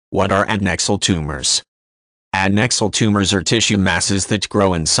What are adnexal tumors? Adnexal tumors are tissue masses that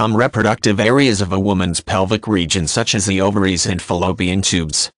grow in some reproductive areas of a woman's pelvic region, such as the ovaries and fallopian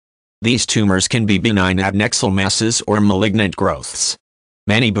tubes. These tumors can be benign adnexal masses or malignant growths.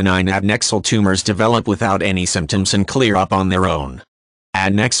 Many benign adnexal tumors develop without any symptoms and clear up on their own.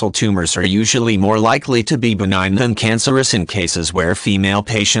 Adnexal tumors are usually more likely to be benign than cancerous in cases where female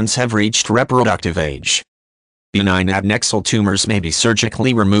patients have reached reproductive age. Benign adnexal tumors may be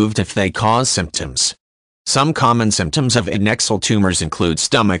surgically removed if they cause symptoms. Some common symptoms of adnexal tumors include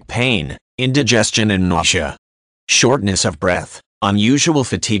stomach pain, indigestion and nausea, shortness of breath, unusual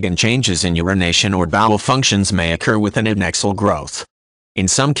fatigue, and changes in urination or bowel functions may occur with an adnexal growth. In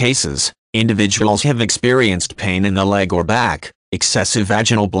some cases, individuals have experienced pain in the leg or back, excessive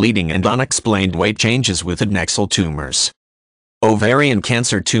vaginal bleeding, and unexplained weight changes with adnexal tumors. Ovarian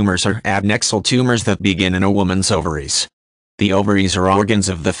cancer tumors are adnexal tumors that begin in a woman's ovaries. The ovaries are organs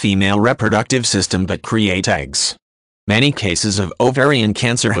of the female reproductive system that create eggs. Many cases of ovarian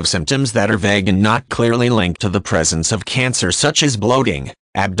cancer have symptoms that are vague and not clearly linked to the presence of cancer, such as bloating,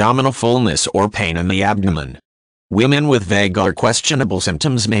 abdominal fullness, or pain in the abdomen. Women with vague or questionable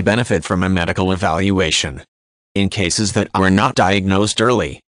symptoms may benefit from a medical evaluation. In cases that are not diagnosed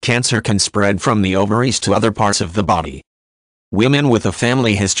early, cancer can spread from the ovaries to other parts of the body. Women with a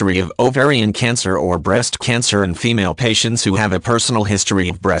family history of ovarian cancer or breast cancer and female patients who have a personal history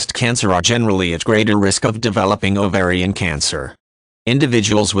of breast cancer are generally at greater risk of developing ovarian cancer.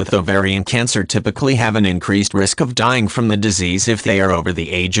 Individuals with ovarian cancer typically have an increased risk of dying from the disease if they are over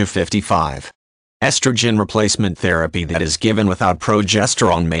the age of 55. Estrogen replacement therapy that is given without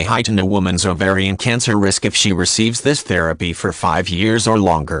progesterone may heighten a woman's ovarian cancer risk if she receives this therapy for 5 years or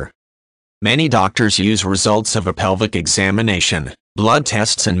longer. Many doctors use results of a pelvic examination, blood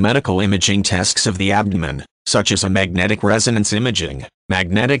tests, and medical imaging tests of the abdomen, such as a magnetic resonance imaging,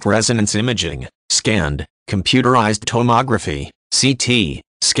 scanned, computerized tomography, CT,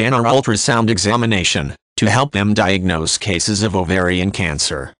 scan, or ultrasound examination, to help them diagnose cases of ovarian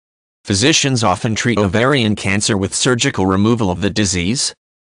cancer. Physicians often treat ovarian cancer with surgical removal of the disease.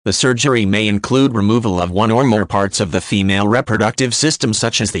 The surgery may include removal of one or more parts of the female reproductive system,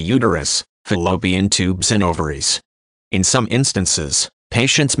 such as the uterus, fallopian tubes, and ovaries. In some instances,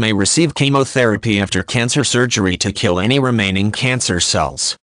 patients may receive chemotherapy after cancer surgery to kill any remaining cancer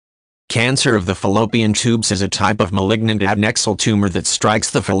cells. Cancer of the fallopian tubes is a type of malignant adnexal tumor that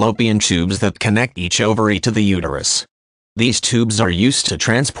strikes the fallopian tubes that connect each ovary to the uterus. These tubes are used to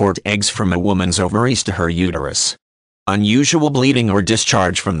transport eggs from a woman's ovaries to her uterus. Unusual bleeding or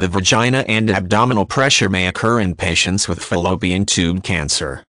discharge from the vagina and abdominal pressure may occur in patients with fallopian tube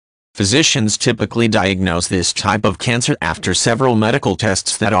cancer. Physicians typically diagnose this type of cancer after several medical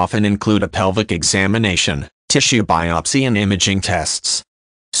tests that often include a pelvic examination, tissue biopsy, and imaging tests.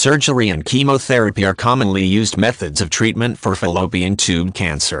 Surgery and chemotherapy are commonly used methods of treatment for fallopian tube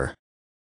cancer.